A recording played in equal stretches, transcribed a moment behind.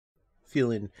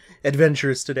Feeling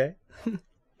adventurous today.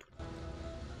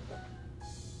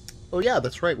 Oh yeah,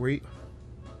 that's right. We're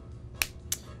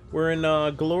in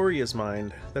Gloria's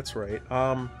mind. That's right.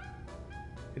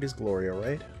 It is Gloria,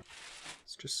 right?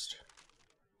 Let's just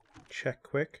check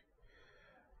quick.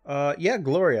 Yeah,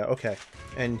 Gloria. Okay.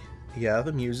 And yeah,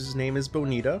 the muse's name is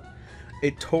Bonita.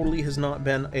 It totally has not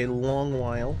been a long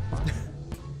while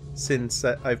since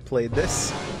I've played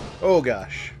this. Oh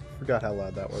gosh, forgot how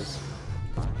loud that was.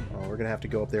 Oh, we're gonna have to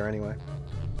go up there anyway.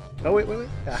 Oh wait.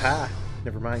 Aha!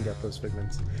 Never mind, got those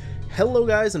figments. Hello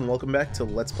guys, and welcome back to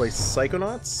Let's Play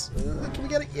Psychonauts. Can we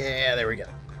get it? Yeah, there we go.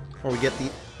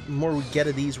 The more we get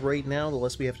of these right now, the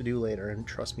less we have to do later. And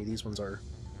trust me, these ones are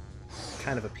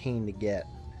kind of a pain to get.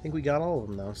 I think we got all of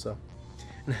them though, so.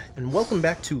 And welcome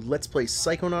back to Let's Play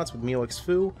Psychonauts with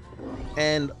MeowXFoo.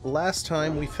 And last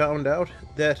time we found out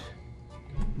that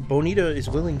Bonita is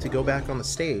willing to go back on the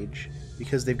stage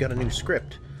because they've got a new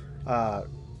script.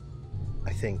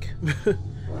 I think.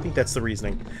 I think that's the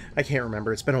reasoning. I can't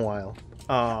remember. It's been a while.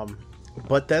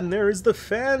 But then there is the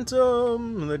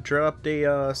Phantom that dropped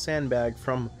a sandbag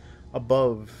from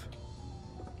above.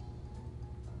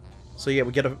 So yeah,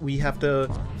 we have to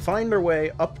find our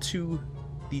way up to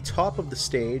the top of the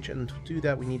stage, and to do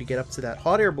that we need to get up to that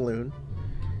hot air balloon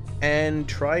and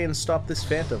try and stop this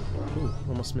Phantom. Ooh,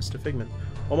 almost missed a figment.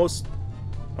 Almost...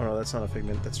 Oh no, that's not a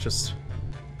figment. That's just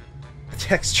a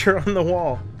texture on the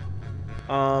wall.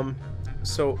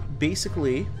 So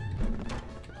basically,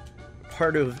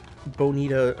 part of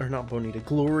Bonita, or not Bonita,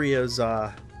 Gloria's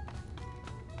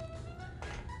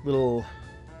little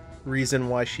reason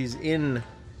why she's in,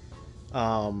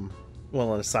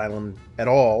 well, an asylum at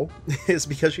all, is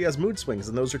because she has mood swings,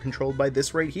 and those are controlled by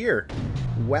this right here.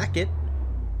 Whack it.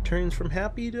 Turns from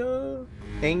happy to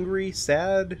angry,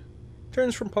 sad,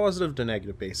 turns from positive to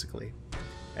negative, basically.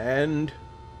 And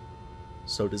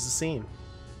so does the scene.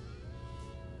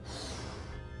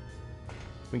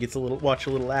 We get to watch a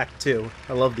little act too.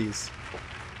 I love these.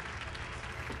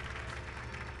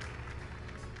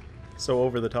 So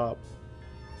over the top.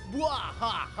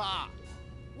 Bwahaha!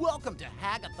 Welcome to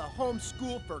Hagatha Home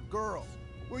School for Girls,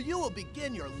 where you will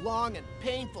begin your long and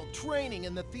painful training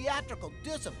in the theatrical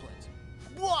disciplines.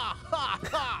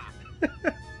 Bwahaha!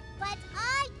 But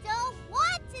I don't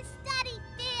want to study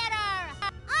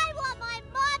theater! I want my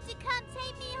mom to come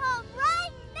take me home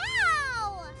right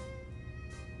now!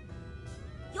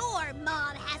 Your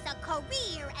mom has a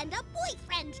career and a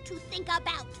boyfriend to think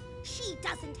about. She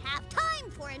doesn't have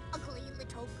time for an ugly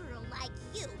little girl like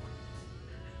you.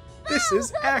 This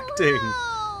is acting!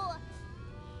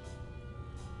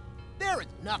 There is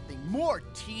nothing more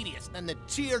tedious than the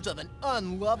tears of an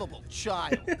unlovable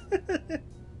child.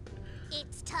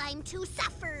 It's time to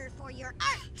suffer for your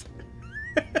art.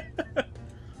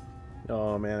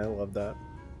 Oh man, I love that.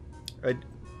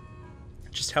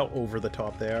 Just how over the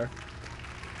top they are.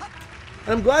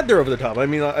 And I'm glad they're over the top. I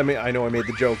mean, I know I made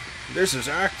the joke. This is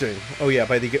acting. Oh yeah,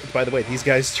 by the way, these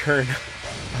guys turn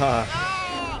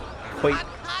quite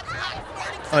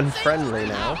unfriendly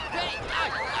now.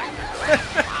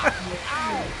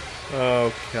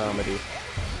 Oh, comedy.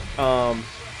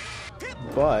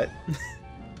 But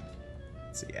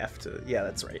let's see, F to, yeah,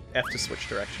 that's right. F to switch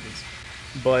directions.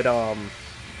 But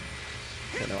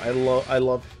you know, I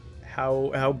love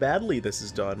how badly this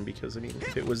is done, because I mean,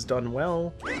 if it was done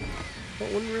well, it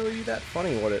wouldn't really be that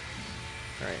funny, would it?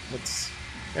 Alright,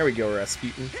 there we go,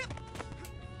 Rasputin.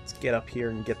 Let's get up here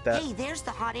and get that. Hey, there's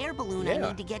the hot air balloon I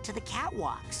need to get to the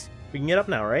catwalks. We can get up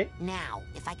now, right? Now,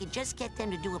 if I could just get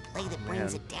them to do a play that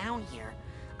brings it down here,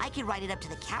 I could ride it up to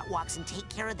the catwalks and take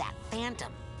care of that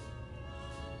Phantom.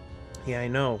 Yeah, I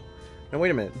know. Now, wait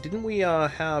a minute. Didn't we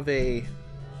have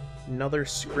another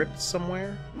script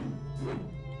somewhere?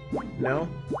 No?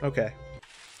 Okay.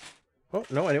 Oh,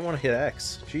 no, I didn't want to hit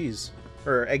X. Jeez.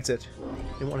 Or exit.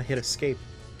 Didn't want to hit escape.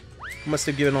 Must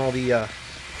have given all the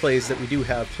plays that we do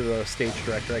have to the stage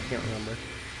director. I can't remember.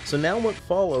 So now what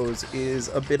follows is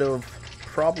a bit of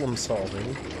problem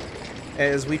solving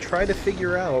as we try to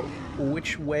figure out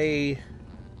which way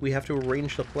we have to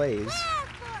arrange the plays.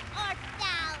 Wherefore art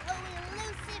thou, O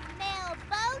elusive male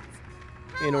boat?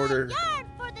 How In order... I yearn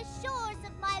for the shores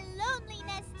of my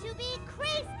loneliness to be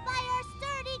creased by our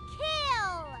sturdy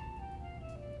keel!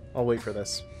 I'll wait for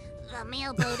this. The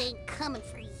mail boat ain't coming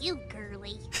for you,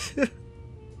 girly.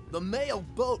 The mail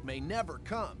boat may never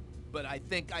come, but I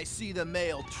think I see the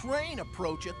mail train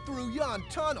approach it through yon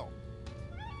tunnel.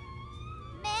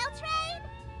 Mail train?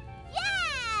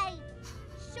 Yay!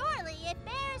 Surely it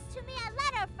bears to me a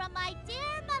letter from my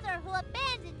dear mother who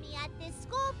abandoned me at this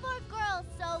school for girls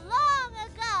so long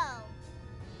ago.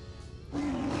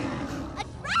 A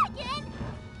dragon?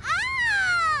 Ah!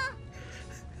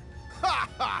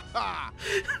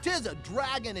 is a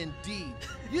dragon indeed.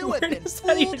 You Where have been does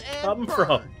that even fooled come and from?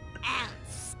 burned.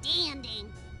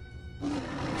 Outstanding.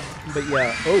 But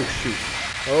yeah, oh shoot.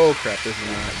 Oh crap, this is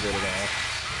not good at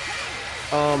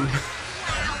all.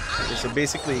 Okay, so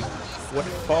basically what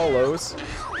follows,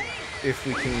 if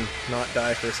we can not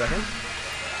die for a second.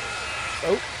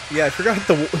 Oh, yeah, I forgot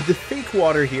the fake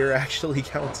water here actually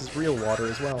counts as real water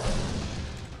as well.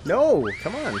 No,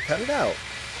 come on, cut it out.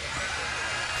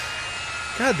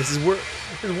 God, this is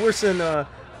worse than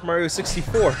Mario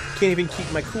 64. Can't even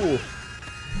keep my cool.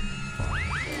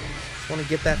 Just want to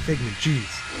get that figment,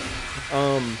 jeez.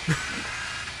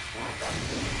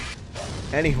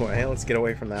 Anyway, let's get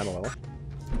away from that a little.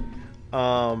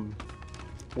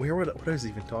 What I was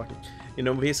even talking? You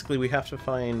know, basically we have to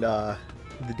find the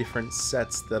different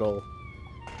sets that'll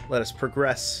let us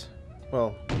progress.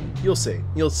 Well, you'll see.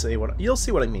 You'll see what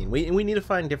I mean. We need to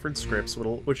find different scripts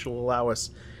which will allow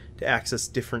us to access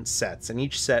different sets, and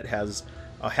each set has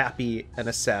a happy and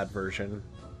a sad version.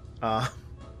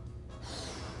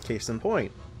 Case in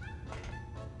point.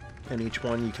 And each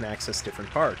one you can access different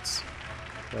parts.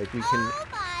 Like we can. Oh,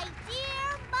 my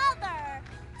dear mother!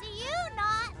 Do you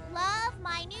not love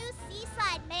my new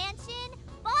seaside mansion,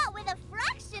 bought with a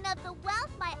fraction of the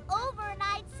wealth my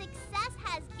overnight success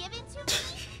has given to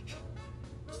me?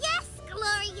 Yes,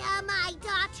 Gloria, my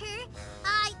daughter.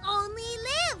 I only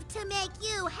live to make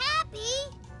you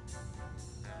happy.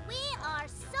 We are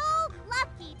so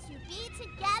lucky to be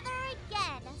together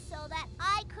again so that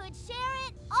I could share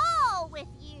it all with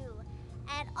you.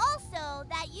 And also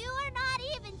that you are not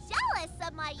even jealous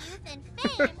of my youth and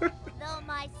fame, though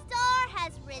my star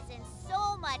has risen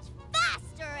so much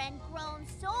faster and grown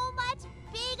so much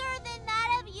bigger than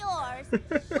that of yours,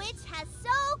 which has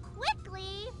so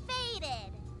quickly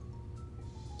faded.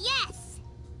 Yes!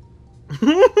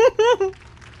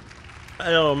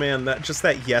 Oh man, that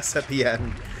yes at the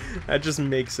end, that just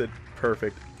makes it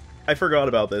perfect. I forgot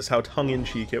about this, how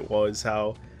tongue-in-cheek it was,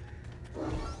 how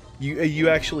you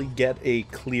actually get a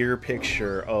clear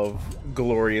picture of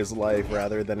Gloria's life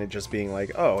rather than it just being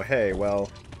like, oh hey, well,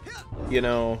 you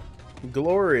know,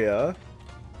 Gloria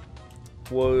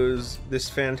was this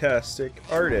fantastic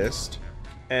artist,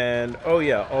 and oh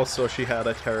yeah, also she had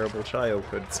a terrible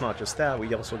childhood. It's not just that,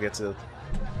 we also get to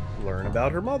learn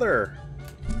about her mother.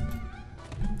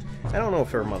 I don't know if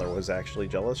her mother was actually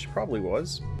jealous. She probably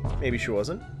was. Maybe she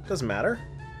wasn't. Doesn't matter.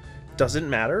 Doesn't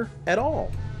matter at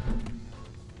all.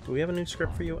 Do we have a new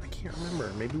script for you? I can't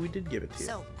remember. Maybe we did give it to you.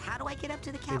 So, how do I get up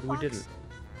to the catwalks? Maybe we didn't.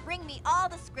 Bring me all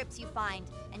the scripts you find,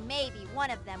 and maybe one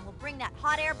of them will bring that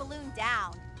hot air balloon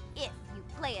down, if you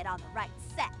play it on the right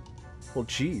set. Well,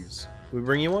 jeez. Can we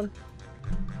bring you one?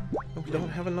 No, we don't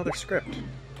have another script.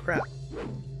 Crap.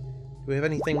 Do we have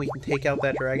anything we can take out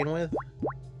that dragon with?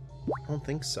 I don't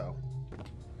think so.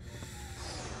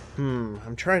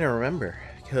 I'm trying to remember,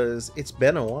 because it's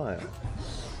been a while.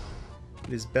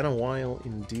 It has been a while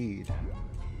indeed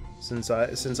since I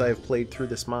have played through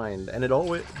this mind, and it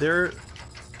always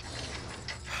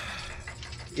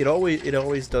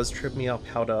does trip me up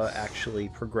how to actually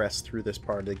progress through this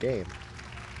part of the game.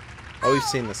 Oh, we've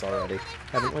seen this already,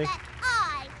 haven't we?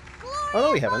 Oh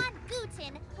no, we haven't.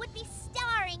 Guten would be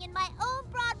starring in my own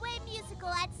Broadway musical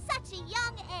at such a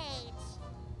young age.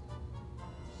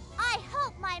 I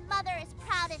hope my mother is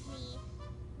proud of me.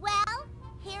 Well,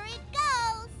 here it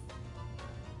goes.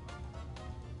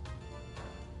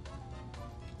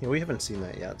 Yeah, we haven't seen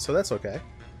that yet, so that's okay.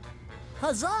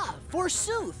 Huzzah,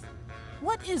 forsooth!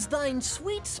 What is thine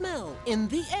sweet smell in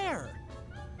the air?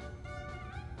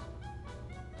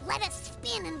 Let us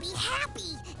spin and be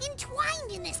happy,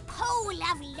 entwined in this pole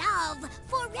of love,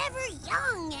 forever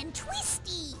young and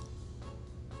twisty.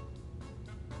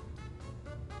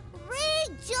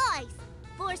 Rejoice,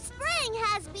 for spring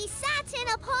has besatten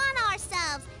upon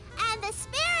ourselves, and the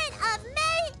spirit of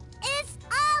May is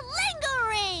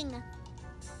a-lingering.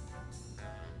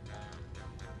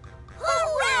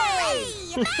 Hooray!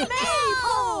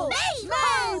 Maypole!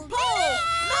 Maypole!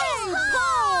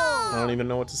 I don't even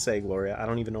know what to say, Gloria. I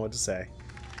don't even know what to say.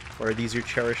 Or are these your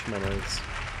cherished memories?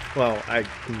 Well, I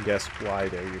can guess why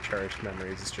they're your cherished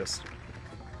memories. It's just...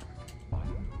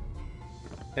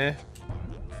 eh.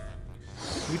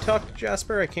 We talked to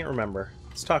Jasper? I can't remember.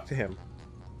 Let's talk to him.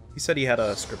 He said he had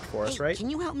a script for us, Hey, right? can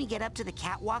you help me get up to the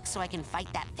catwalk so I can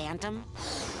fight that phantom?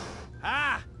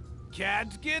 Ah!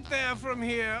 Can't get there from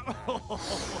here.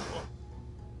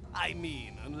 I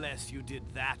mean, unless you did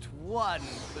that one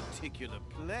particular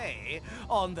play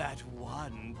on that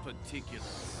one particular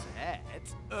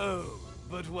set. Oh,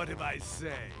 but what if I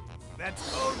say?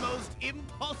 That's almost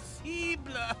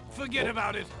impossible. Forget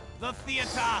about it. The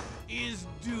theater is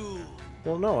doomed.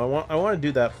 Well, no, I want to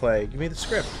do that play. Give me the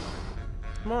script.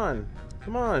 Come on.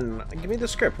 Come on. Give me the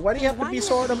script. Why do you have to be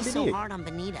so hard on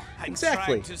Benita? I'm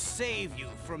Exactly. trying to save you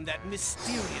from that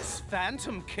mysterious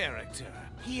phantom character.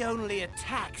 He only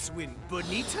attacks when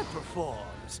Bonita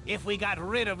performs. If we got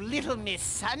rid of Little Miss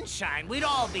Sunshine, we'd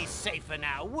all be safer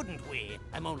now, wouldn't we?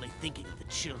 I'm only thinking of the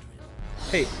children.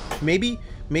 Hey, maybe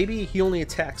he only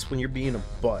attacks when you're being a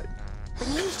bud.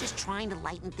 Benita's just trying to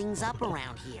lighten things up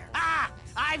around here. Ah!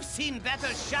 I've seen better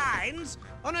shines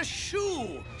on a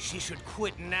shoe. She should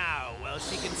quit now while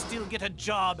she can still get a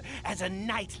job as a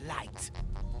nightlight.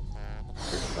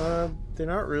 They're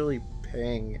not really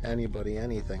paying anybody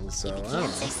anything, so If you I don't can't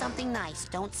know. say something nice,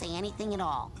 don't say anything at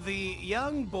all. The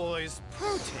young boy's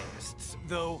protests,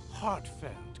 though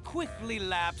heartfelt, quickly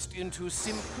lapsed into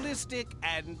simplistic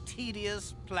and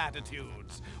tedious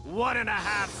platitudes.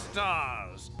 1.5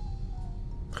 stars.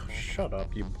 Shut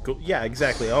up, you go. Yeah,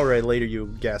 exactly. All right, later, you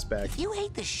gas bag. If you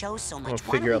hate the show so I'll much,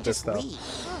 why figure don't out you this just stuff. leave?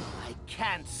 I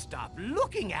can't stop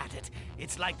looking at it.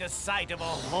 It's like the sight of a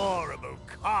horrible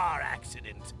car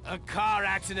accident. A car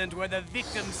accident where the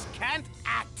victims can't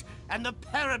act and the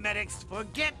paramedics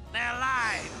forget their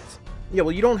lines. Yeah,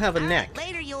 well, you don't have a neck.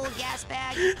 Later, you old gas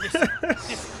bag. Listen,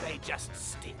 this play just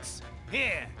stinks.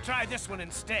 Here, try this one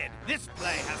instead. This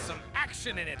play has some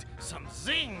action in it, some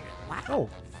zing. Wow. Oh,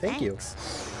 thank you.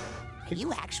 Thanks. Are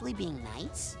you actually being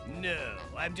nice? No,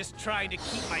 I'm just trying to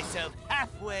keep myself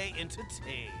halfway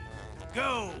entertained.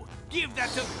 Go, give that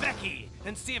to Becky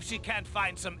and see if she can't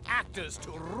find some actors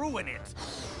to ruin it.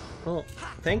 Well,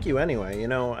 thank you anyway. You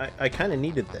know, I kind of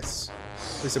needed this.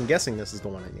 At least I'm guessing this is the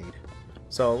one I need.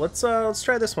 So let's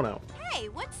try this one out. Hey,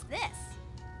 what's this?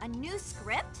 A new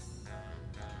script?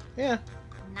 Yeah.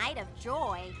 Night of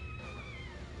Joy?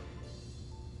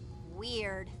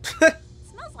 Weird.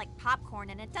 Smells like popcorn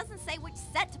and it doesn't say which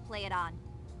set to play it on.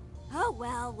 Oh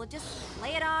well, we'll just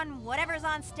play it on whatever's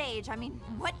on stage. I mean,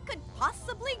 what could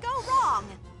possibly go wrong?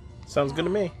 Sounds good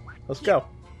to me. Let's go.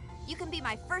 You can be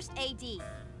my first AD.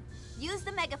 Use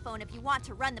the megaphone if you want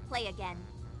to run the play again.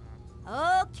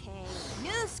 Okay,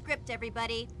 new script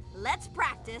everybody. Let's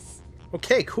practice.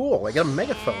 Okay, cool. I got a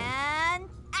megaphone. And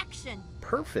action.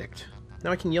 Perfect.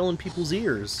 Now I can yell in people's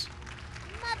ears.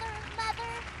 Mother,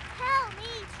 mother, tell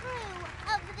me true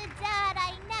of the dad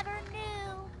I never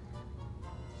knew.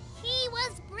 He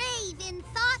was brave in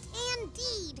thought and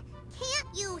deed. Can't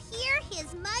you hear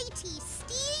his mighty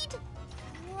steed?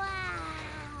 Wow.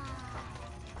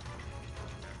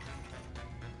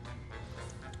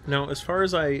 Now, as far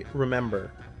as I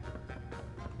remember,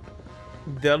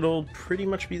 that'll pretty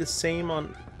much be the same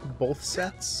on both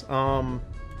sets.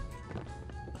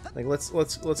 Like let's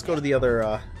go to the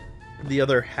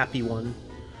other happy one.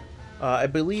 I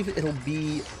believe it'll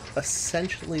be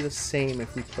essentially the same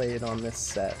if we play it on this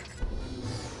set.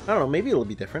 I don't know, maybe it'll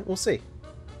be different. We'll see.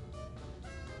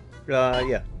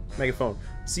 Yeah, megaphone.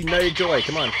 See Night of Joy,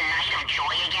 come on.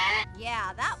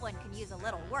 Yeah, that one can use a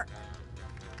little work.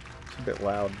 It's a bit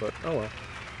loud, but oh well.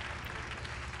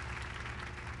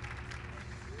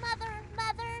 Mother,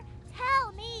 mother,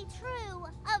 tell me true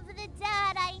of the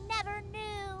dad I never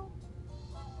knew.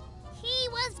 He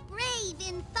was brave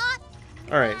in thought.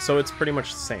 Alright, so it's pretty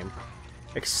much the same.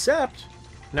 Except,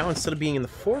 now instead of being in the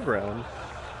foreground,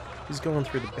 he's going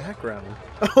through the background.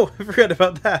 Oh, I forgot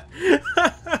about that.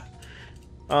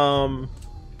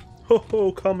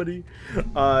 Ho, comedy.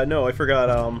 No, I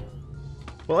forgot,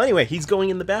 well, anyway, he's going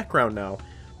in the background now.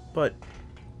 But,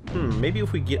 maybe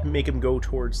if we make him go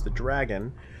towards the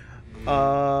dragon.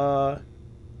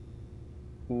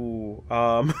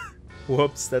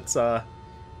 Whoops, that's,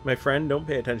 my friend, don't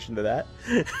pay attention to that.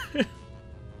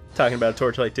 Talking about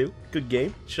Torchlight 2. Good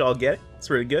game. Should all get it. It's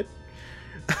really good.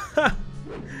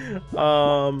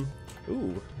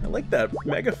 Ooh, I like that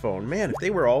megaphone. Man, if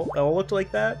they were all looked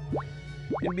like that,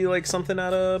 it'd be like something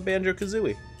out of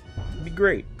Banjo-Kazooie. It'd be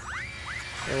great.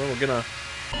 Yeah, well, we're gonna...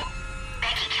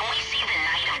 Becky, can we see the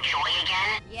Night of Joy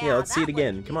again? Yeah, let's see it that one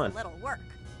again. can Come use on. a little work.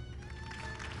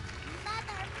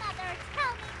 Mother, mother,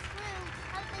 tell me true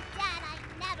of the dad I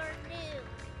never knew.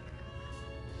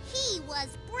 He was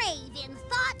brave in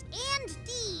thought and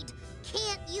deed.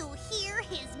 Can't you hear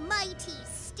his mighty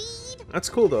steed? That's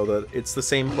cool, though, that it's the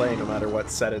same play no matter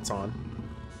what set it's on.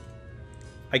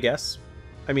 I guess.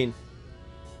 I mean...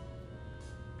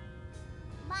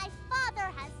 My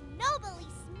father has nobly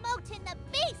smoten the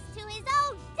beast to his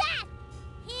own death.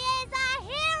 He is a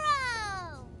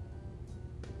hero.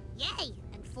 Yay,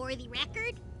 and for the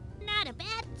record, not a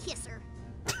bad kisser.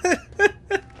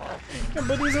 Yeah,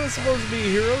 but he's not supposed to be a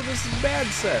hero. This is a bad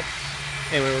set.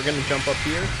 Anyway, we're gonna jump up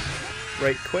here,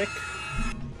 right quick.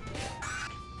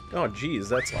 Oh, geez,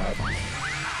 that's loud.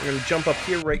 We're gonna jump up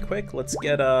here right quick. Let's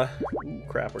get ooh,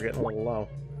 crap, we're getting a little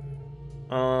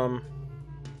low.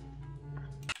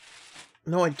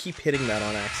 No, I'd keep hitting that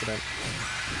on accident.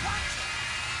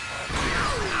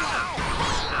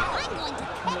 I'm going to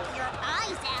peck your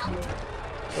eyes out.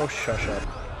 Oh, shush up.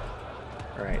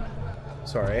 Alright.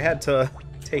 Sorry, I had to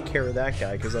take care of that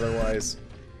guy, because otherwise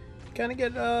kind of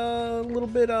get a little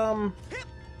bit, get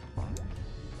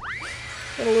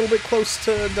a little bit close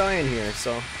to dying here,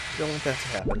 so don't want that to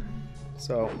happen.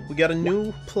 So, we got a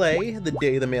new play the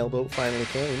day the mailboat finally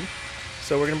came,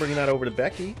 so we're going to bring that over to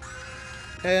Becky,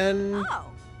 and Oh,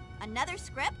 another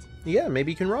script? yeah,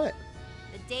 maybe you can run it.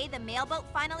 The day the mailboat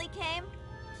finally came?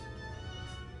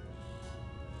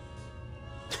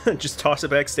 Just toss it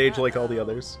backstage like all the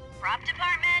others. Prop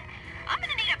department, I'm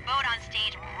gonna need a boat on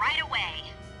stage right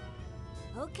away.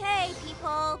 Okay,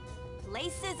 people.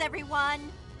 Places, everyone.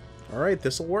 Alright,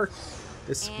 this'll work.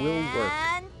 This will work.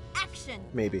 And action.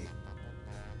 Maybe.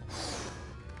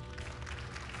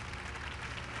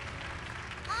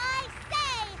 I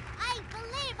say, I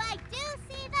believe I do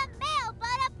see the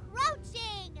mailboat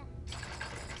approaching.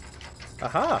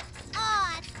 Aha!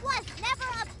 Ah, 'twas never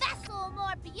a vessel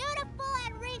more beautiful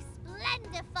and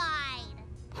resplendified.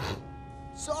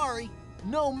 Sorry,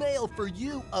 no mail for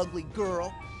you, ugly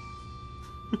girl.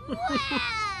 Wow!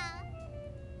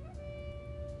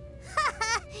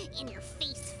 In your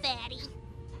face, fatty.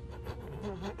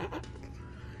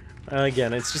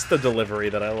 Again, it's just the delivery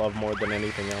that I love more than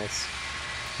anything else.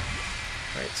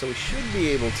 Alright, so we should be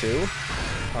able to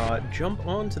jump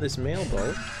onto this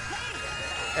mailboat,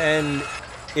 and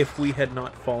if we had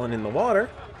not fallen in the water,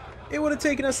 it would have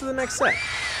taken us to the next set.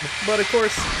 But of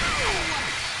course,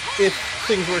 if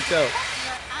things worked out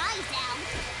Your eyes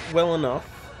out. well enough,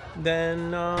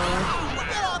 then Get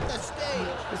off the stage!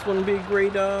 this wouldn't be a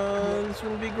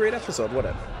great episode, would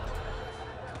it?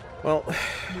 Well,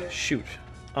 shoot.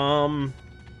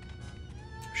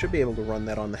 Should be able to run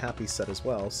that on the happy set as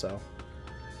well, so.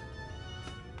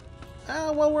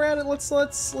 While we're at it, let's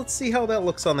see how that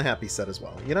looks on the happy set as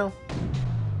well, you know?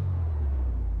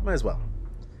 Might as well.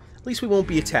 At least we won't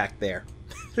be attacked there.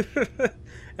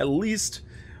 At least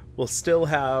we'll still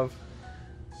have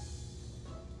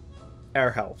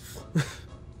our health.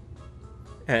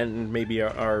 And maybe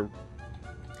our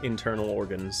internal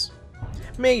organs.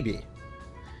 Maybe.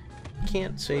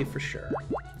 Can't say for sure.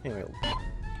 Anyway,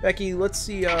 Becky, let's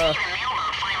see, Yeah,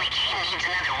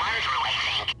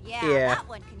 Yeah. that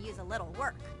one can use a little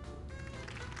work.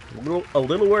 a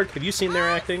little work. Have you seen their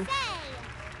acting? Say,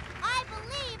 I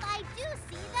believe I do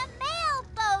see the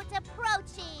mailboat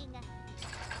approaching.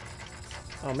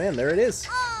 Oh man, there it is.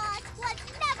 Ah, 'twas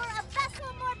never a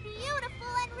vessel more beautiful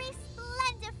and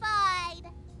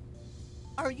resplendified.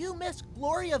 Are you Miss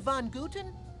Gloria Von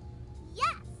Guten?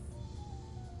 Yes.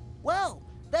 Well,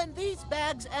 then these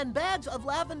bags and bags of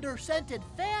lavender-scented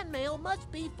fan mail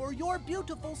must be for your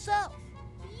beautiful self.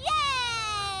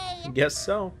 Yay! Guess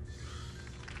so.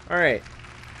 Alright.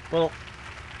 Well,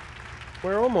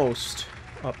 we're almost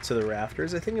up to the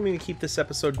rafters. I think I'm going to keep this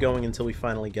episode going until we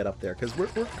finally get up there, because we're...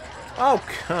 Oh,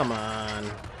 come on.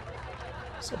 I'm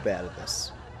so bad at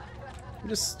this.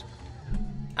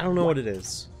 I don't know what it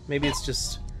is. Maybe it's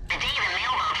just...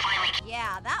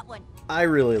 Yeah, that one. I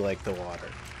really like the water.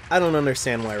 I don't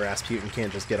understand why Rasputin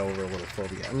can't just get over a little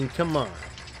phobia. I mean, come on.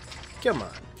 Come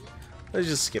on. Let's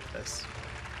just skip this.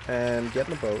 And get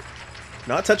in the boat.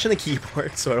 Not touching the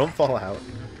keyboard so I don't fall out.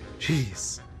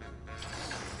 Jeez.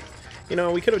 You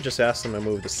know, we could have just asked them to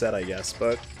move the set, I guess,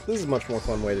 but this is a much more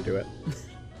fun way to do it.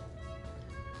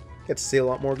 Get to see a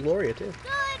lot more Gloria, too.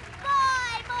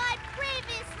 Goodbye, my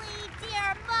previously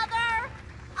dear mother.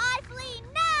 I flee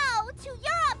now to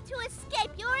Europe to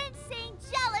escape your insane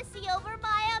jealousy over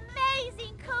my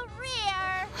amazing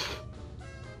career.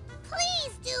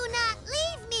 Please do not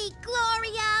leave me,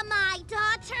 Gloria, my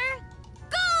daughter.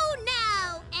 Go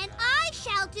now, and I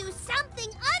shall do something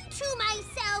unto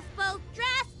myself both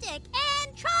drastic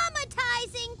and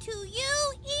traumatizing to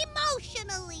you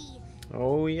emotionally.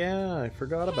 Oh yeah, I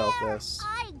forgot about Care this.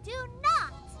 I do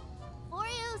not, for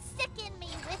you sicken me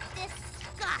with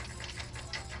disgust.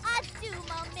 Adieu,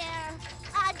 mon mère.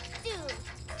 Adieu.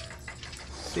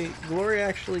 See, Gloria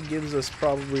actually gives us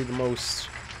probably the most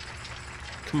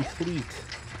complete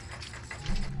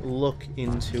look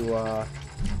into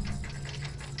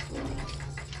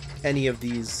any of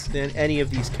these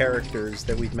characters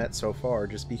that we've met so far,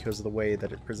 just because of the way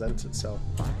that it presents itself.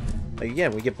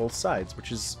 Again, we get both sides,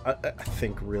 which is I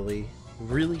think really,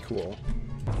 really cool.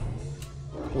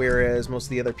 Whereas most of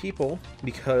the other people,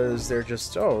 because they're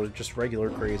just just regular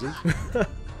crazy,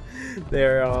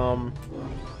 they're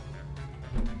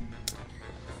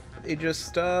they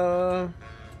just give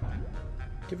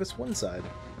us one side.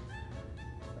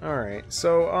 Alright,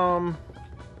 so I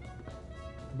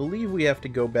believe we have to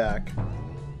go back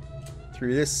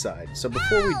through this side. So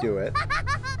before we do it,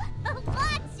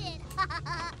 Watch it!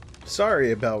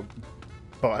 sorry about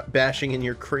bashing in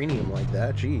your cranium like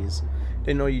that, jeez.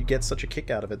 Didn't know you'd get such a kick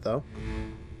out of it though.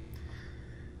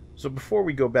 So before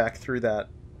we go back through that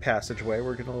passageway,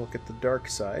 we're gonna look at the dark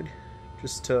side,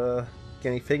 just to get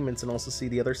any figments and also see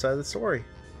the other side of the story.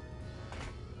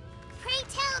 Pray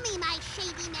tell me, my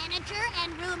shady manager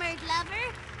and rumored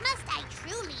lover, must I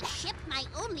truly ship my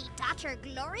only daughter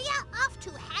Gloria off to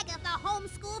Hagatha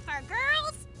Homeschool for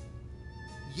Girls?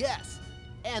 Yes,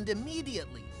 and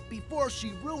immediately, before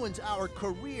she ruins our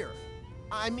career.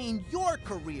 I mean your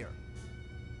career.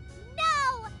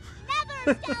 No!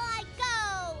 Never shall I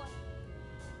go!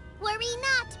 Worry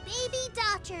not, baby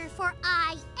daughter, for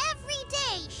I every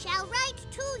day shall write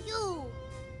to you.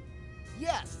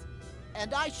 Yes,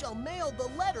 and I shall mail the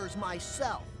letters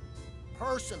myself,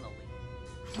 personally.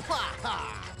 Ha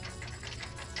ha!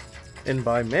 And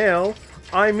by mail,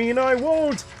 I mean I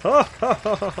won't! Ha ha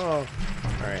ha ha ha!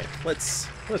 Alright, let's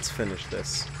finish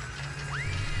this.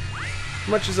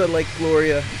 Much as I like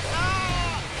Gloria,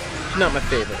 she's not my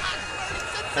favorite.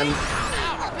 And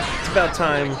it's about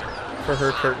time for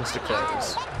her curtains to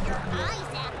close.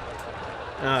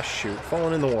 Ah, shoot.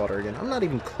 Falling in the water again. I'm not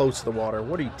even close to the water.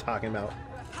 What are you talking about?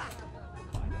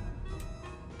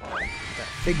 That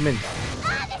figment.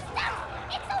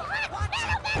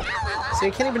 See,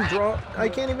 I can't even draw. I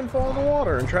can't even fall in the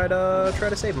water and try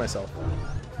to save myself.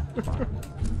 I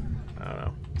don't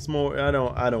know. It's more.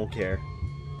 I don't care.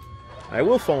 I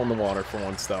will fall in the water for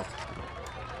once, though,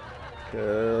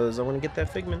 because I want to get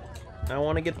that figment. I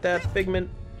want to get that figment.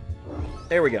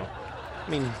 There we go. I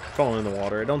mean, falling in the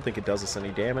water. I don't think it does us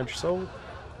any damage. So,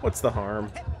 what's the harm?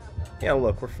 Yeah,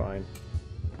 look, we're fine.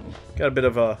 Got a bit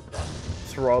of a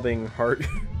throbbing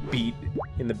heartbeat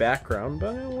in the background,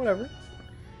 but whatever.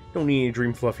 Don't need any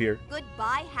dream fluff here.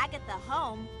 Goodbye, Hagatha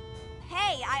Home.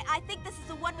 Hey, I think this is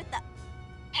the one with the...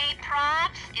 Hey,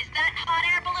 Props, is that hot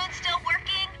air balloon still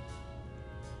working?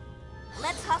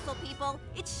 Let's hustle, people.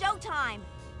 It's showtime.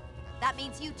 That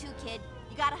means you too, kid.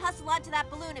 You gotta hustle onto that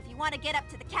balloon if you want to get up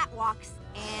to the catwalks.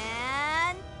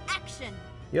 And... action!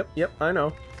 Yep, I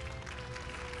know.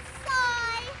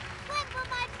 Sigh! When will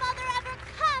my mother ever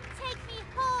come take me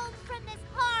home from this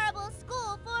horrible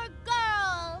school for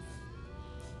girls?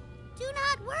 Do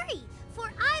not worry,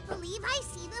 for I believe I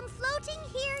see them floating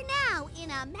here now in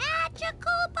a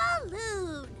magical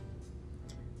balloon.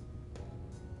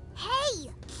 Hey,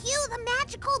 cue the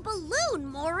magical balloon,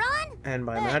 moron! And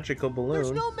by Hey, magical balloon... There's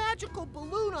no magical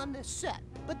balloon on this set,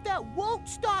 but that won't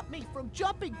stop me from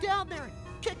jumping down there and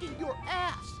kicking your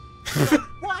ass. So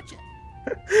watch it. I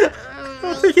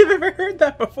don't think you've ever heard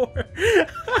that before.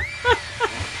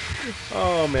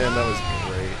 Oh man, that was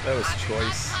great. That was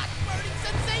choice.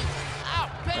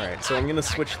 Alright, so I'm going to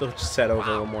switch the set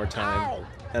over one more time.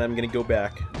 And I'm going to go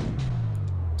back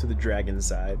to the dragon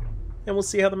side. And we'll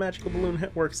see how the magical balloon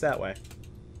works that way.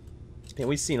 Yeah,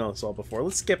 we've seen all this all before.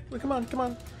 Let's skip. Come on.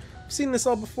 We've seen this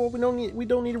all before. We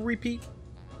don't need a repeat.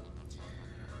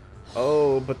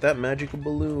 Oh, but that magical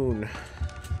balloon.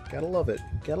 Gotta love it.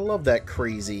 Gotta love that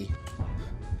crazy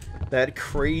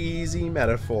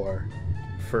metaphor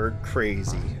for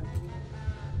crazy.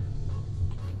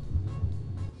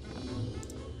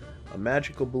 A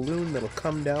magical balloon that'll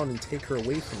come down and take her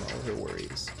away from all her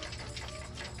worries.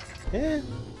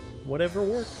 Whatever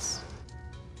works.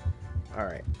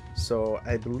 Alright, so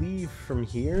I believe from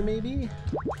here, maybe?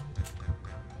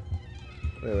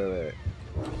 Wait.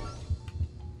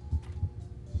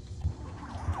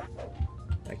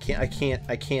 I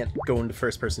can't go into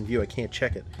first person view. I can't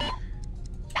check it.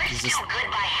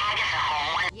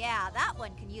 Yeah, that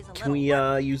one can use a Can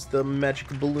little we use the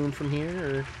magical balloon from here,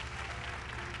 or?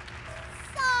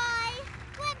 Sigh!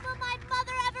 When will my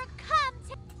mother ever come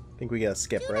to... I think we gotta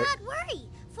skip, Do right? not worry,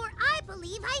 for I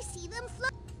believe I see them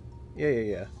float...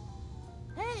 Yeah.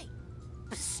 Hey,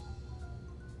 Psst.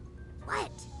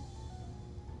 What?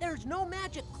 there's no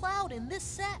magic cloud in this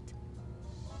set.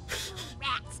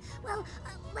 Rats. Well,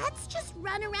 let's just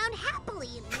run around happily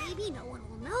and maybe no one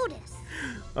will notice.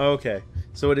 Okay,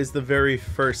 so it is the very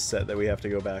first set that we have to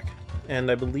go back. And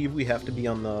I believe we have to be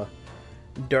on the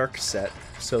dark set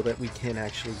so that we can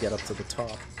actually get up to the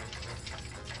top.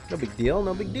 No big deal,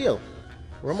 no big deal.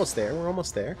 We're almost there.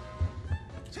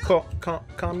 So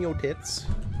calm your tits.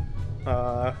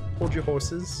 Hold your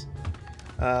horses.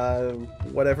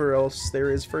 Whatever else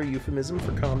there is for a euphemism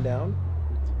for calm down.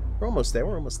 We're almost there.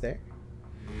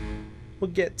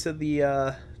 We'll get to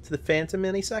the Phantom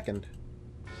any second.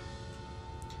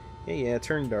 Yeah,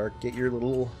 turn dark. Get your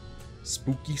little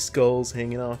spooky skulls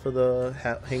hanging off of the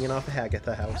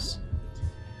Hagatha house,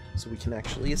 so we can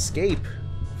actually escape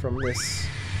from this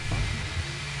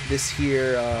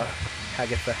here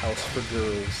Hagatha house for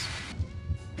girls.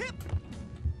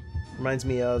 Reminds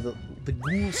me of the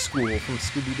Ghoul School from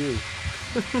Scooby-Doo.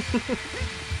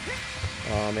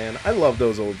 Aw, man, I love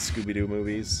those old Scooby-Doo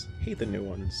movies. Hate the new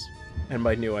ones. And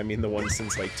by new, I mean the ones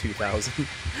since, like, 2000.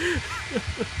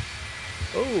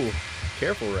 Oh,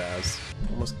 careful, Raz.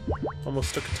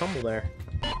 Almost took a tumble there.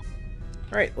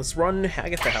 Alright, let's run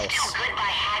Hagatha house. Let's go goodbye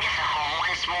Hagatha home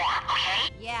once more,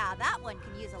 okay? Yeah, that one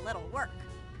can use a little work.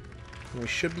 We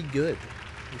should be good.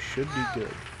 We should be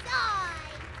good.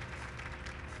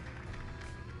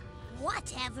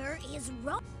 Whatever is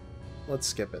wrong? Let's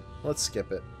skip it. Let's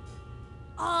skip it.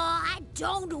 Oh,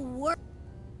 don't worry.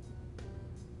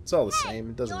 It's all the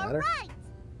same. It doesn't You're matter. Right.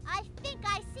 I think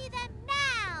I see them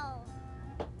now.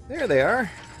 There they are.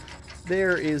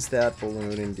 There is that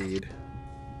balloon indeed.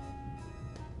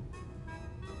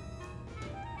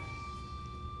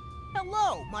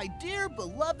 Hello, my dear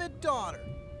beloved daughter.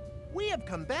 We have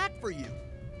come back for you.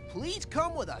 Please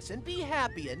come with us and be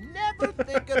happy and never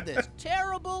think of this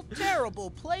terrible, terrible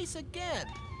place again.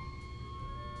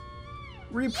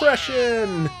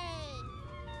 Repression! Yay!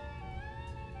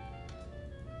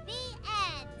 The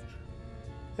end.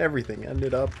 Everything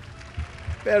ended up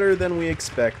better than we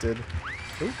expected.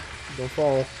 Oop, don't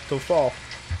fall. Don't fall.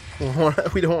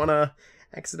 We don't want to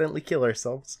accidentally kill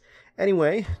ourselves.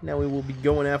 Anyway, now we will be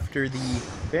going after the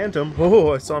Phantom.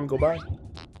 Oh, I saw him go by.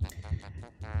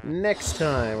 Next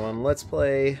time on Let's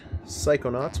Play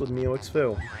Psychonauts with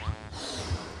MioXFu.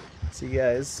 See you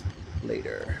guys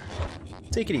later.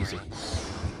 Take it easy.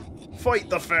 Fight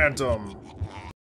the Phantom!